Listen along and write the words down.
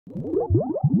Hello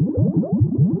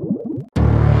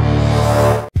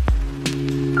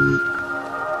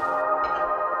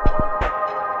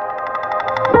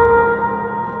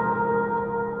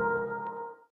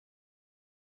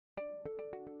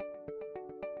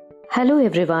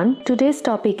everyone, today's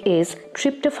topic is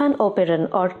tryptophan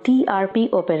operon or trp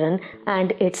operon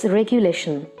and its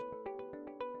regulation.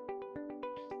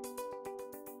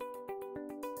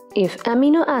 If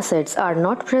amino acids are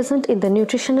not present in the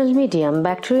nutritional medium,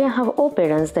 bacteria have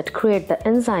operons that create the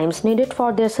enzymes needed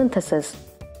for their synthesis.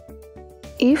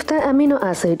 If the amino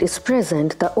acid is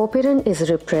present, the operon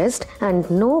is repressed and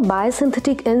no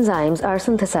biosynthetic enzymes are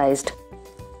synthesized.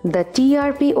 The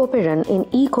trp operon in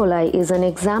E. coli is an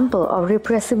example of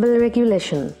repressible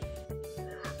regulation.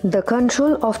 The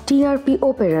control of trp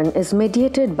operon is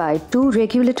mediated by two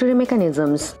regulatory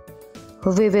mechanisms.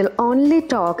 We will only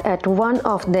talk at one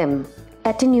of them,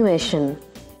 attenuation.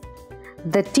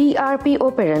 The trp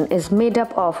operon is made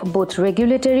up of both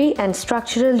regulatory and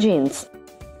structural genes.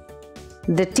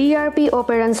 The trp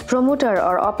operon's promoter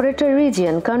or operator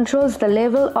region controls the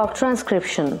level of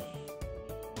transcription.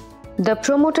 The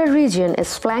promoter region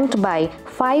is flanked by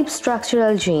 5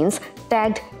 structural genes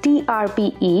tagged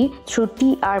trpE through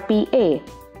trpA.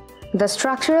 The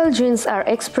structural genes are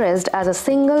expressed as a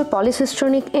single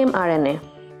polycistronic mRNA.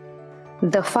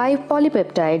 The 5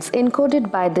 polypeptides encoded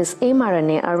by this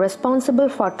mRNA are responsible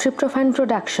for tryptophan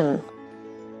production.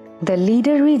 The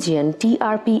leader region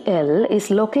trpL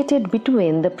is located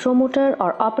between the promoter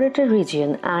or operator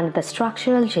region and the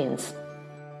structural genes.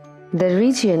 The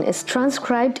region is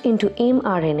transcribed into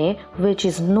mRNA, which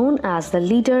is known as the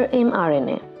leader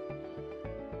mRNA.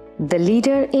 The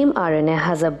leader mRNA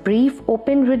has a brief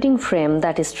open reading frame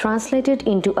that is translated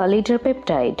into a leader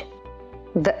peptide.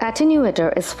 The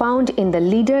attenuator is found in the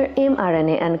leader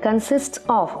mRNA and consists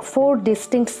of 4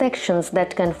 distinct sections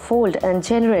that can fold and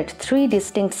generate 3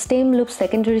 distinct stem loop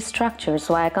secondary structures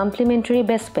via complementary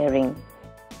base pairing.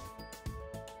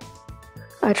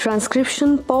 A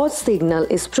transcription pause signal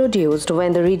is produced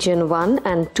when the region 1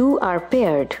 and 2 are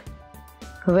paired.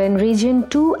 When region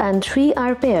 2 and 3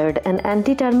 are paired, an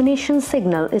anti-termination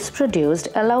signal is produced,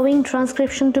 allowing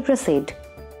transcription to proceed.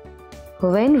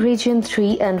 When region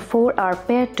 3 and 4 are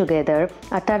paired together,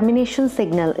 a termination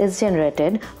signal is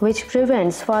generated, which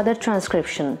prevents further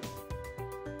transcription.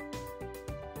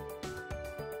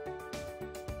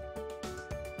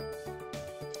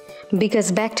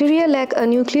 Because bacteria lack a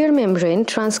nuclear membrane,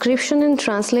 transcription and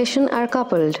translation are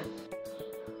coupled.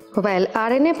 While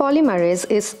RNA polymerase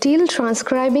is still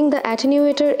transcribing the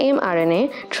attenuator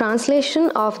mRNA, translation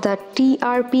of the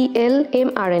trpL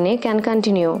mRNA can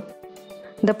continue.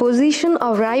 The position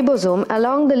of ribosome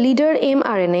along the leader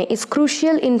mRNA is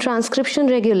crucial in transcription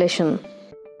regulation.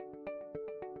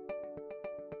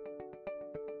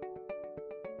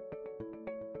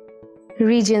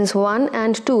 Regions 1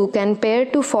 and 2 can pair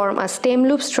to form a stem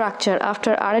loop structure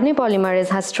after RNA polymerase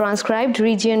has transcribed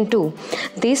region 2.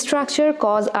 This structure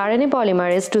causes RNA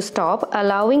polymerase to stop,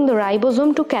 allowing the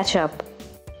ribosome to catch up.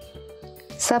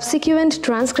 Subsequent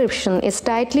transcription is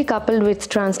tightly coupled with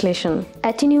translation.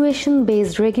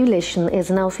 Attenuation-based regulation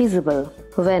is now feasible.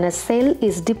 When a cell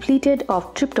is depleted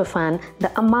of tryptophan,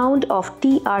 the amount of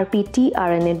trp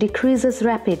tRNA decreases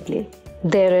rapidly.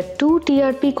 There are 2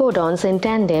 trp codons in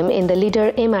tandem in the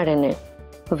leader mRNA.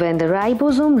 When the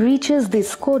ribosome reaches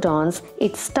these codons,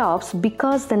 it stops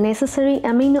because the necessary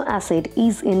amino acid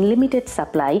is in limited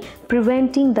supply,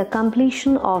 preventing the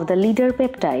completion of the leader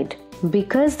peptide.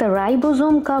 Because the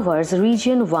ribosome covers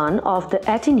region 1 of the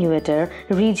attenuator,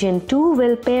 region 2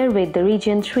 will pair with the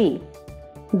region 3.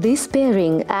 This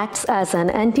pairing acts as an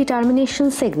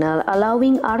anti-termination signal,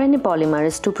 allowing RNA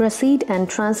polymerase to proceed and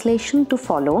translation to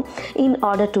follow in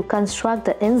order to construct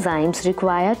the enzymes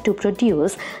required to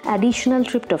produce additional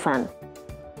tryptophan.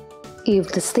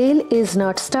 If the cell is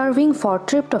not starving for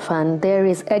tryptophan, there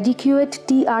is adequate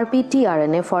trp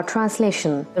tRNA for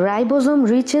translation. The ribosome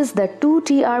reaches the 2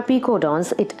 trp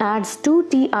codons, it adds 2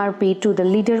 trp to the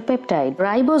leader peptide.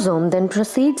 Ribosome then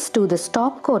proceeds to the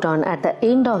stop codon at the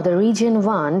end of the region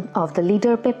 1 of the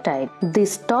leader peptide.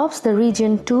 This stops the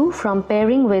region 2 from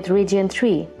pairing with region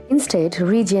 3. Instead,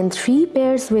 region 3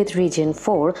 pairs with region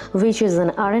 4, which is an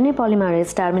RNA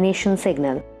polymerase termination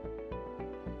signal.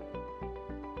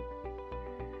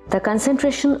 The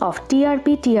concentration of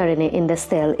trp tRNA in the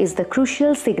cell is the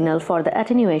crucial signal for the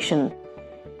attenuation.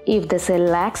 If the cell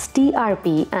lacks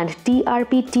trp and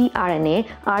trp tRNA,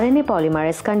 RNA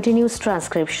polymerase continues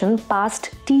transcription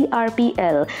past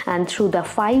trpL and through the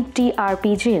 5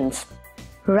 trp genes.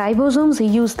 Ribosomes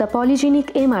use the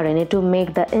polygenic mRNA to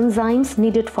make the enzymes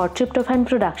needed for tryptophan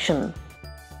production.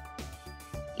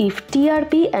 If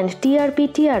TRP and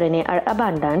TRP-tRNA are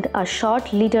abundant, a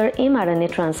short leader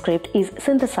mRNA transcript is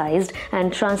synthesized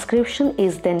and transcription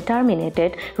is then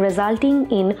terminated, resulting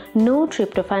in no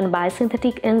tryptophan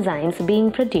biosynthetic enzymes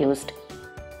being produced.